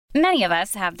Many of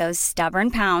us have those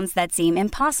stubborn pounds that seem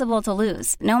impossible to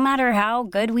lose, no matter how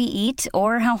good we eat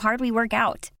or how hard we work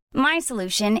out. My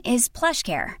solution is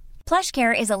PlushCare.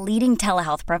 PlushCare is a leading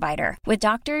telehealth provider with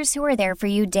doctors who are there for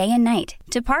you day and night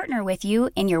to partner with you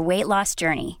in your weight loss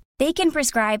journey. They can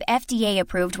prescribe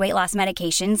FDA-approved weight loss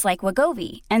medications like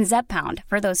Wegovy and Zepbound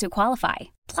for those who qualify.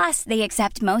 Plus, they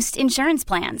accept most insurance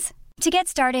plans. To get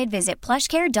started, visit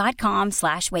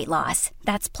plushcare.com/weightloss.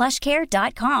 That's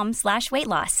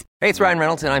plushcare.com/weightloss. Hey, it's Ryan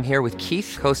Reynolds, and I'm here with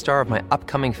Keith, co-star of my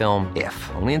upcoming film, If,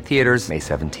 only in theaters May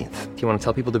 17th. Do you want to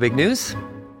tell people the big news?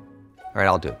 All right,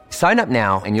 I'll do it. Sign up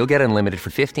now and you'll get unlimited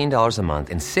for $15 a month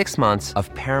and 6 months of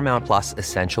Paramount Plus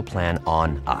Essential Plan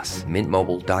on us.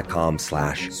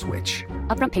 MintMobile.com/switch.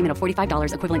 Upfront payment of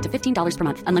 $45 equivalent to $15 per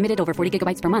month. Unlimited over 40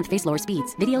 gigabytes per month. Face lower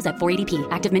speeds. Videos at 480p.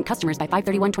 Active Mint customers by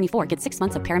 531.24 get 6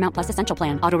 months of Paramount Plus Essential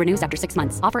Plan. Auto renews after 6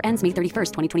 months. Offer ends May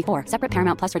 31st, 2024. Separate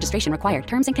Paramount Plus registration required.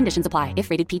 Terms and conditions apply if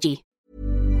rated PG.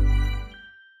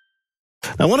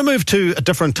 I want to move to a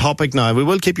different topic now. We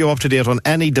will keep you up to date on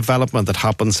any development that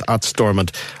happens at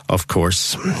Stormont, of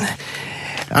course.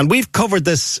 And we've covered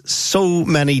this so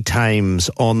many times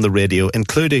on the radio,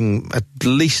 including at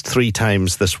least 3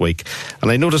 times this week. And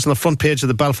I noticed on the front page of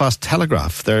the Belfast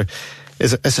Telegraph, there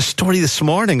is a story this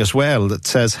morning as well that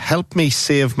says, "Help me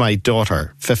save my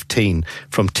daughter, 15,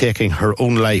 from taking her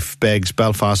own life," begs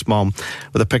Belfast mom,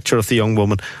 with a picture of the young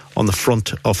woman on the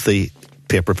front of the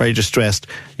paper. Very distressed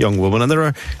young woman. And there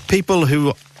are people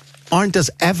who aren't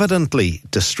as evidently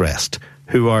distressed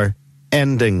who are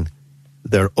ending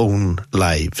their own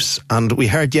lives. And we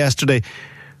heard yesterday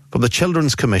from the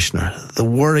Children's Commissioner the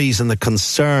worries and the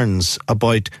concerns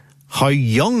about how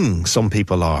young some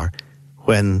people are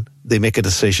when they make a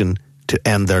decision to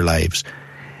end their lives.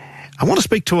 I want to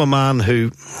speak to a man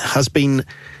who has been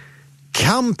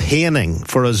campaigning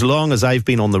for as long as I've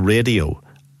been on the radio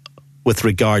with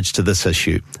regards to this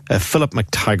issue, Philip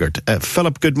McTaggart.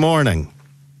 Philip, good morning.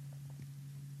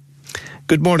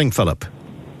 Good morning, Philip.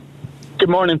 Good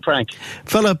morning, Frank.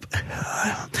 Philip,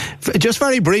 just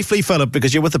very briefly, Philip,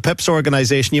 because you're with the PIPS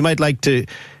organisation, you might like to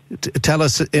tell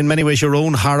us in many ways your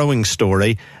own harrowing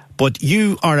story, but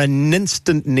you are an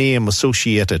instant name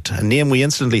associated, a name we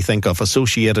instantly think of,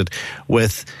 associated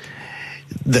with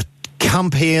the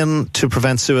campaign to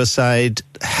prevent suicide,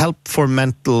 help for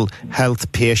mental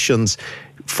health patients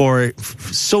for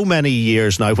so many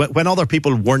years now, when other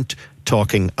people weren't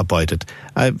talking about it.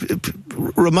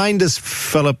 Remind us,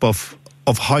 Philip, of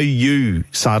how you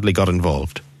sadly got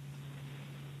involved.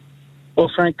 Well,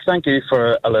 Frank, thank you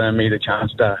for allowing me the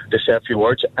chance to say a few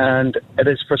words. And it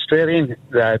is frustrating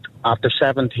that after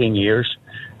 17 years,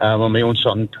 when my own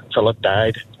son Philip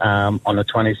died on the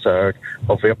 23rd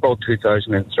of April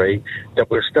 2003, that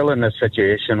we're still in this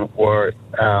situation where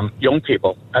young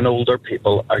people and older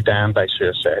people are dying by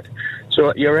suicide.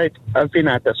 So you're right, I've been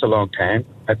at this a long time.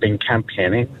 I've been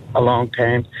campaigning a long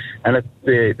time, and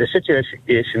the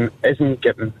situation isn't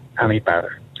getting any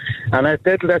better. And I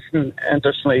did listen,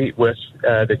 interestingly, with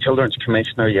the Children's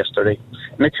Commissioner yesterday.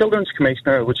 And the Children's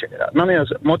Commissioner, which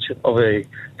much of the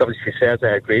WC says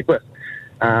I agreed with,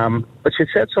 but she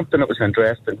said something that was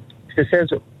interesting. She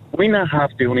says, we not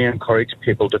have to only encourage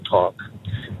people to talk,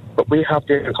 but we have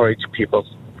to encourage people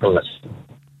to listen.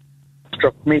 It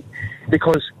struck me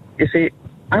because, you see,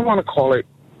 I want to call out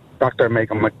Dr.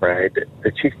 Megan McBride,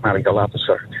 the Chief Medical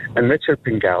Officer, and Richard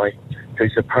Pingali,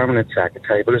 who's the Permanent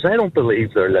Secretary, because I don't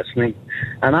believe they're listening.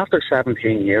 And after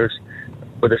 17 years,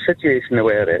 with the situation the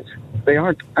way it is, they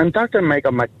aren't. And Dr.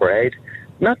 Megan McBride,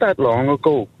 not that long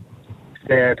ago,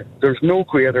 said there's no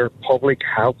greater public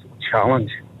health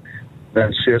challenge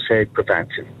than suicide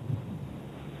prevention.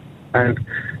 And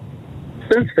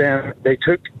since then, they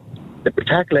took the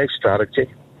Protect Life strategy,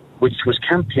 which was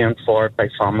campaigned for by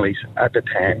families at the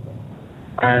time,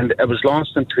 and it was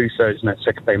launched in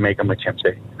 2006 by Megan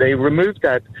McKinsey. They removed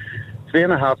that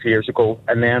 3.5 years ago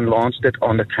and then launched it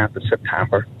on the 10th of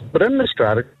September. But in the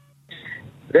strategy,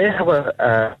 they have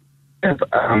a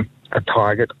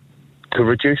target to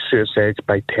reduce suicides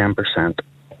by 10%.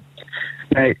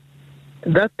 Now,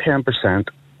 that 10%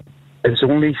 is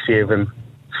only saving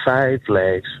 5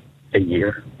 lives a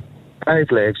year.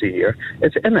 5 lives a year.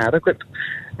 It's inadequate.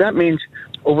 That means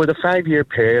over the 5-year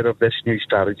period of this new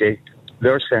strategy,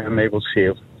 they're saying they will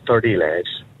save 30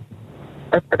 lives.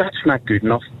 That's not good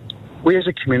enough. We as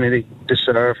a community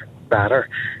deserve better.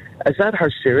 Is that how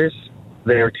serious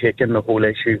they are taking the whole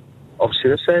issue of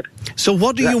suicide? So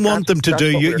what do you want them to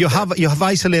do? You have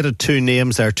isolated 2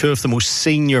 names there, 2 of the most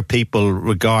senior people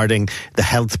regarding the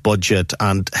health budget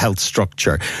and health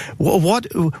structure. What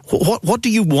do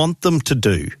you want them to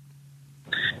do?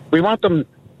 We want them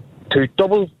to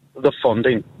double the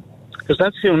funding because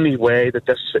that's the only way that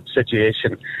this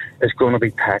situation is going to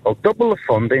be tackled. Double the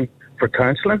funding for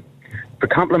counselling, for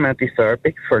complementary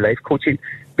therapy, for life coaching,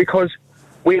 because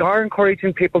we are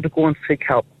encouraging people to go and seek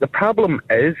help. The problem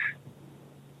is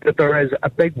that there is a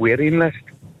big waiting list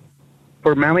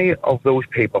for many of those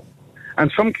people. In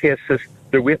some cases,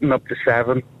 they're waiting up to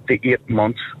 7 to 8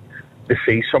 months to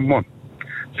see someone.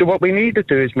 So what we need to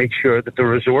do is make sure that the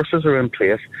resources are in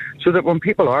place so that when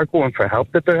people are going for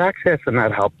help, that they're accessing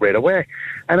that help right away.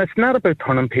 And it's not about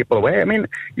turning people away. I mean,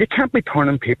 you can't be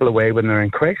turning people away when they're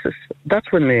in crisis.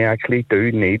 That's when they actually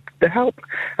do need the help.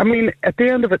 I mean, at the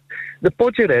end of it, the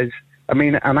budget is, I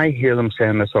mean, and I hear them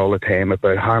saying this all the time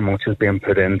about how much is being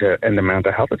put into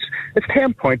mental health. It's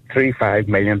 £10.35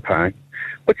 million.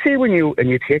 But see, when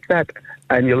you take that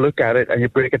and you look at it and you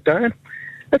break it down,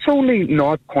 it's only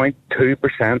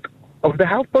 0.2% of the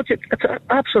health budget. It's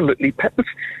absolutely pittance.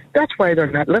 That's why they're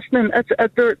not listening.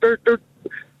 They're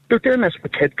doing this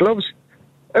with kid gloves.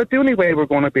 The only way we're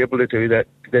going to be able to do that,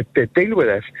 to deal with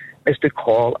this, is to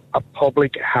call a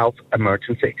public health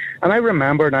emergency. And I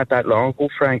remember not that long ago,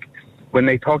 Frank, when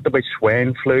they talked about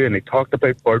swine flu and they talked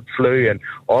about bird flu, and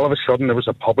all of a sudden there was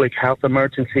a public health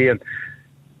emergency, and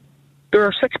there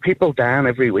are 6 people dying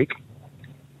every week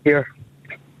here.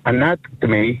 And that, to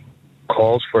me,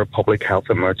 calls for a public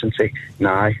health emergency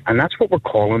now. And that's what we're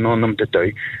calling on them to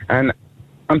do. And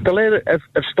until if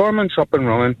Stormont's up and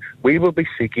running, we will be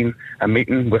seeking a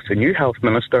meeting with the new health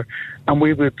minister, and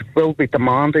we will be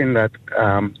demanding that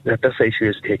this issue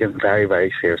is taken very,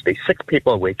 very seriously. 6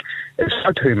 people a week is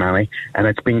far too many, and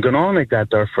it's been going on like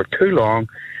that there for too long.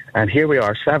 And here we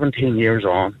are, 17 years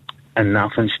on, and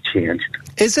nothing's changed.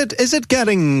 Is it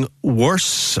getting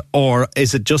worse, or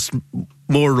is it just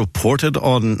more reported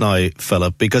on now,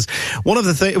 Philip? Because one of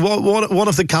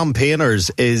the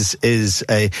campaigners is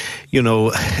we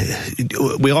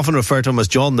often refer to him as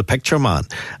John the Picture Man.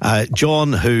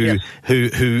 John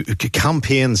who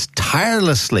campaigns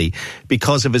tirelessly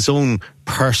because of his own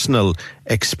personal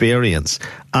experience.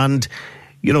 And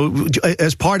you know,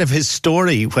 as part of his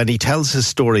story, when he tells his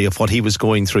story of what he was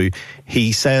going through,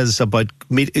 he says about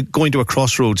going to a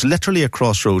crossroads, literally a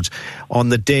crossroads, on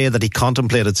the day that he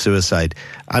contemplated suicide.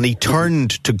 And he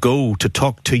turned to go to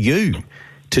talk to you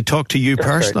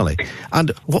personally.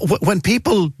 And when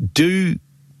people do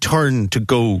turn to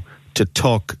go to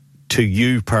talk to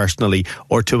you personally,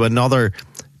 or to another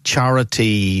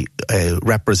charity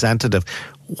representative,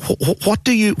 what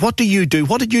do you do?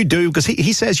 What did you do? Because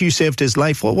he says you saved his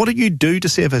life. What did you do to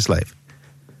save his life?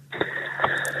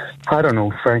 I don't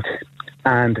know, Frank.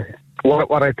 And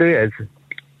what I do is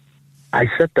I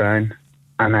sit down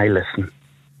and I listen.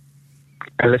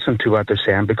 I listen to what they're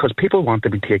saying, because people want to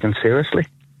be taken seriously.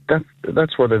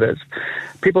 That's what it is.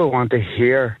 People want to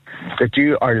hear that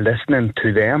you are listening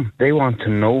to them. They want to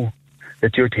know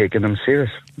that you're taking them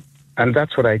serious. And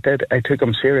that's what I did. I took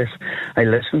them serious. I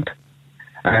listened.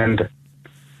 And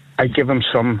I give him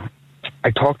I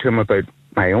talked to him about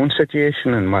my own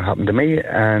situation and what happened to me,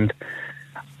 and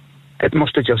it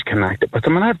must have just connected with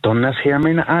him. And I've done this here. I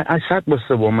mean, I sat with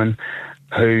the woman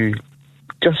who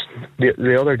just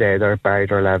the other day there buried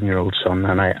her 11-year-old son,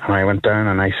 and I went down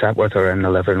and I sat with her in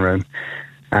the living room,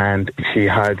 and she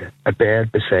had a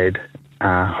bed beside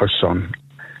her son,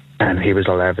 and he was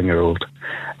 11-year-old.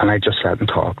 And I just sat and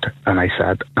talked, and I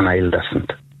sat and I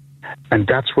listened. And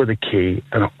that's where the key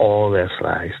in all this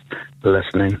lies,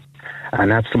 listening. And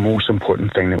that's the most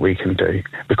important thing that we can do.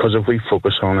 Because if we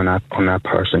focus on that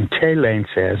person, Childline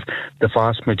says the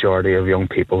vast majority of young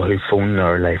people who phone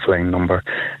their Lifeline number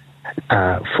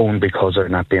phone because they're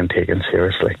not being taken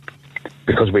seriously.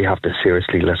 Because we have to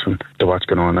seriously listen to what's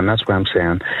going on. And that's why I'm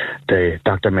saying the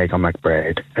Dr. Michael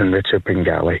McBride and Richard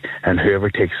Pengelly and whoever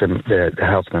takes the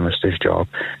health minister's job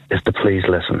is to please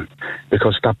listen.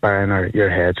 Because stop burying your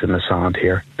heads in the sand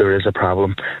here. There is a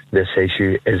problem. This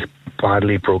issue is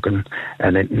badly broken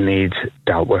and it needs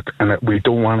dealt with. And we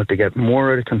don't want it to get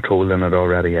more out of control than it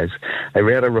already is. I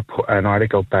read an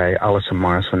article by Alison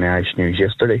Morris on the Irish News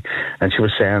yesterday, and she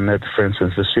was saying that, for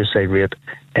instance, the suicide rate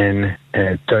in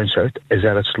down south is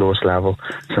at its lowest level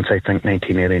since, I think,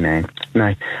 1989.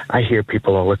 Now, I hear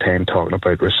people all the time talking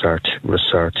about research.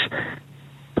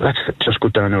 Let's just go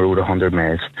down the road 100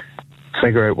 miles,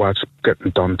 figure out what's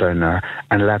getting done down there,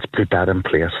 and let's put that in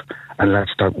place, and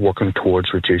let's start working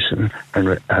towards reducing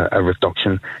a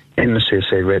reduction in the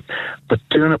suicide rate, but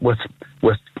doing it with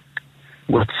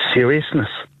seriousness.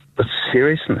 With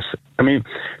seriousness. I mean,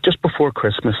 just before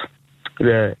Christmas,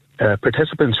 the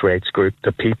Participants' Rights Group,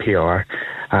 the PPR,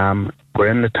 were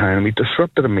in the town. We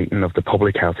disrupted a meeting of the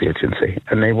Public Health Agency,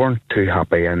 and they weren't too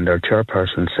happy, and their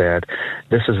chairperson said,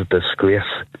 "This is a disgrace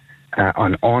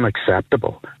and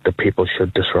unacceptable that people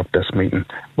should disrupt this meeting.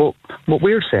 Well, what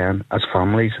we're saying as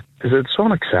families is that it's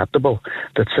unacceptable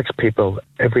that 6 people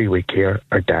every week here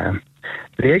are dying.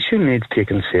 The issue needs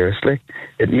taken seriously.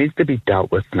 It needs to be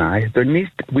dealt with now.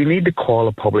 We need to call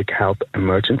a public health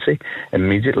emergency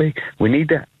immediately. We need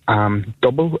to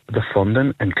double the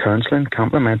funding in counselling,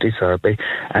 complementary therapy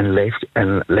and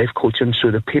life coaching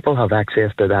so that people have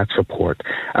access to that support.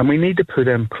 And we need to put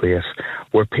in place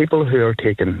where people who are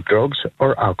taking drugs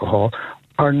or alcohol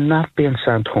are not being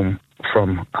sent home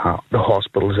from the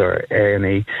hospitals or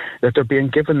A&E, that they're being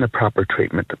given the proper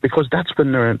treatment, because that's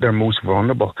when they're most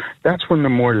vulnerable. That's when they're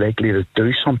more likely to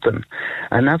do something.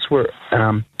 And that's where,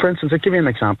 for instance, I'll give you an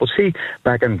example. See,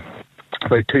 back in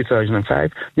about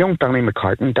 2005, young Danny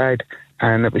McCartan died,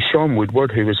 and it was Sean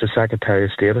Woodward, who was the Secretary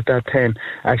of State at that time,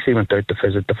 actually went out to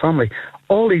visit the family.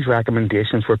 All these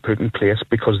recommendations were put in place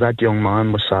because that young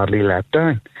man was sadly let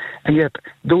down. And yet,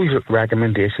 those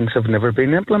recommendations have never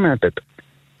been implemented.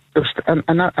 And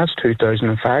that's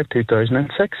 2005,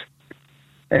 2006.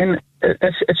 And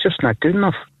it's just not good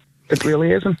enough. It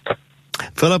really isn't.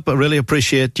 Philip, I really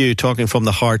appreciate you talking from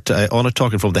the heart,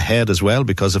 talking from the head as well,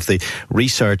 because of the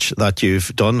research that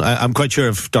you've done. I'm quite sure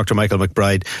if Dr. Michael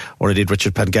McBride or indeed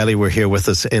Richard Pengelly were here with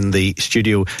us in the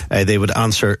studio, they would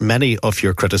answer many of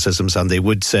your criticisms, and they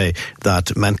would say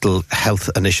that mental health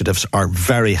initiatives are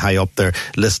very high up their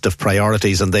list of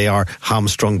priorities, and they are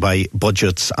hamstrung by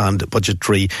budgets and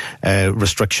budgetary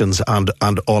restrictions and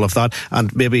all of that.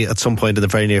 And maybe at some point in the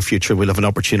very near future we'll have an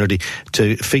opportunity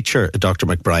to feature Dr.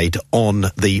 McBride on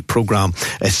the programme,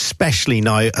 especially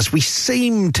now as we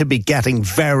seem to be getting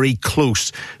very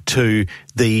close to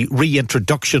the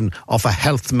reintroduction of a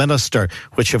health minister,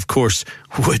 which of course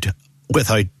would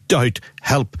without doubt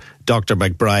help Dr.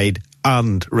 McBride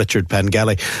and Richard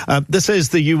Pengelly. This is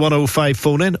the U105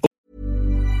 phone-in.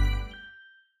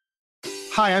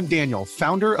 Hi, I'm Daniel,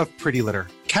 founder of Pretty Litter.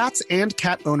 Cats and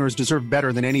cat owners deserve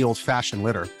better than any old-fashioned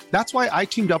litter. That's why I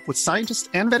teamed up with scientists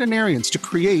and veterinarians to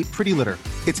create Pretty Litter.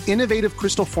 Its innovative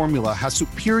crystal formula has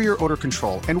superior odor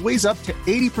control and weighs up to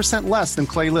 80% less than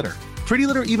clay litter. Pretty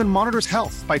Litter even monitors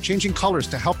health by changing colors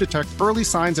to help detect early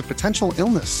signs of potential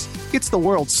illness. It's the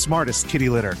world's smartest kitty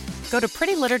litter. Go to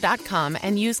prettylitter.com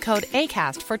and use code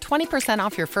ACAST for 20%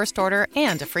 off your first order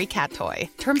and a free cat toy.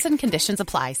 Terms and conditions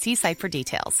apply. See site for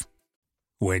details.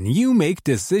 When you make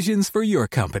decisions for your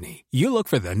company, you look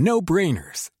for the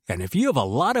no-brainers. And if you have a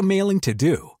lot of mailing to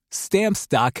do,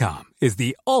 Stamps.com is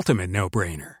the ultimate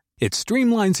no-brainer. It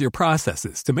streamlines your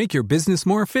processes to make your business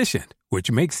more efficient, which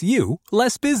makes you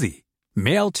less busy.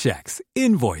 Mail checks,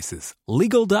 invoices,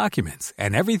 legal documents,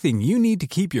 and everything you need to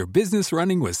keep your business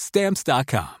running with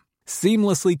Stamps.com.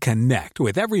 Seamlessly connect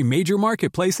with every major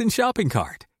marketplace and shopping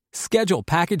cart. Schedule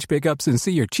package pickups and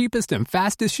see your cheapest and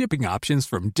fastest shipping options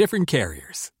from different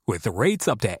carriers, with rates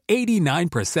up to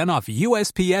 89% off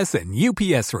USPS and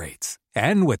UPS rates.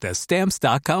 And with the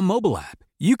Stamps.com mobile app,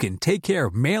 you can take care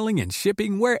of mailing and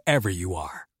shipping wherever you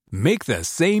are. Make the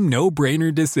same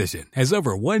no-brainer decision as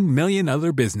over 1 million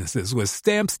other businesses with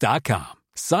Stamps.com.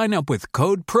 Sign up with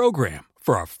code PROGRAM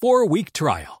for a 4-week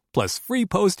trial, plus free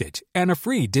postage and a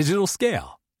free digital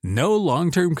scale. No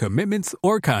long-term commitments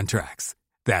or contracts.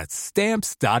 That's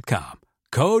Stamps.com.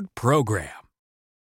 Code PROGRAM.